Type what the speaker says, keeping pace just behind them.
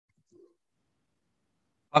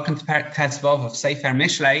Welcome to Perek Tetzvov of Sefer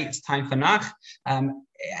Mishlei. It's time for Nach.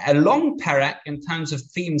 A long Perek in terms of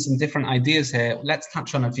themes and different ideas here. Let's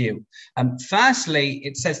touch on a few. Firstly,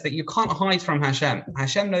 it says that you can't hide from Hashem.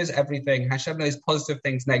 Hashem knows everything. Hashem knows positive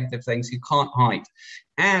things, negative things. You can't hide.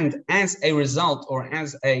 And as a result, or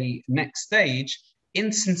as a next stage,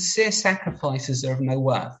 insincere sacrifices are of no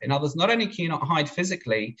worth. In other words, not only can you not hide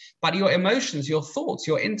physically, but your emotions, your thoughts,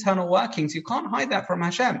 your internal workings, you can't hide that from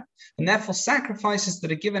Hashem. And therefore, sacrifices that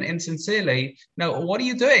are given insincerely, no, what are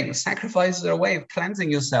you doing? Sacrifices are a way of cleansing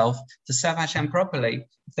yourself to serve Hashem properly.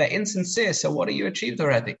 If they're insincere, so what have you achieved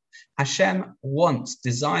already? Hashem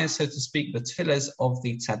desires, so to speak, the tefillahs of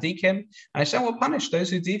the tzaddikim, and Hashem will punish those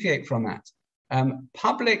who deviate from that.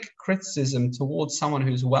 Public criticism towards someone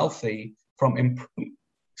who's wealthy from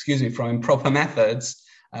improper methods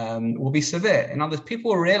will be severe. In other words,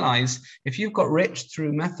 people will realize if you've got rich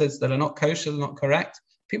through methods that are not kosher, not correct,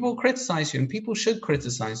 people will criticize you, and people should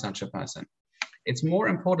criticize such a person. It's more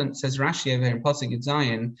important, says Rashi over here in Pasuk Yud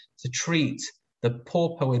Zayin, to treat the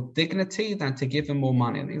pauper with dignity than to give him more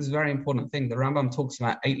money. I think it's a very important thing. The Rambam talks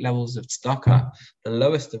about 8 levels of tzedakah, the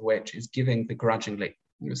lowest of which is giving begrudgingly.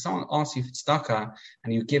 If someone asks you for tzedakah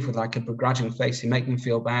and you give with like a begrudging face, you make them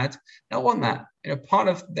feel bad. I don't want that. Part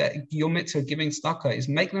of your mitzvah of giving tzedakah is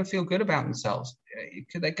making them feel good about themselves.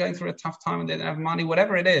 They're going through a tough time and they don't have money,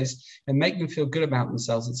 whatever it is, and make them feel good about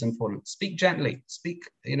themselves. It's important. Speak gently. Speak.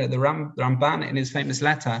 The Ramban in his famous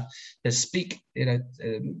letter, speak.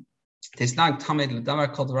 Says the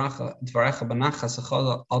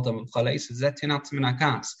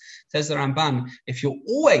Ramban, if you're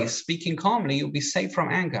always speaking calmly, you'll be safe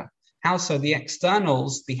from anger. How so? The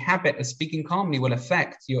externals, the habit of speaking calmly will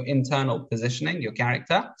affect your internal positioning, your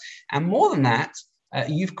character. And more than that,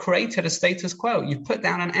 you've created a status quo. You've put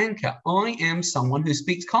down an anchor. I am someone who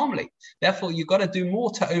speaks calmly. Therefore, you've got to do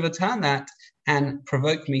more to overturn that and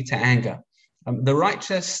provoke me to anger. The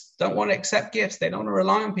righteous don't want to accept gifts. They don't want to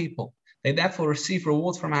rely on people. They therefore receive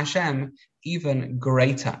rewards from Hashem even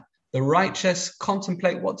greater. The righteous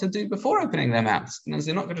contemplate what to do before opening their mouths.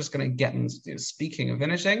 They're not just going to get them speaking and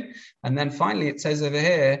finishing. And then finally, it says over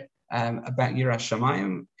here about Yiras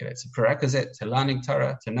Shamayim. It's a prerequisite to learning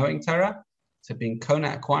Torah, to knowing Torah, to being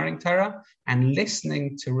kona, acquiring Torah, and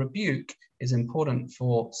listening to rebuke is important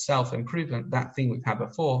for self-improvement. That theme we've had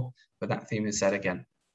before, but that theme is said again.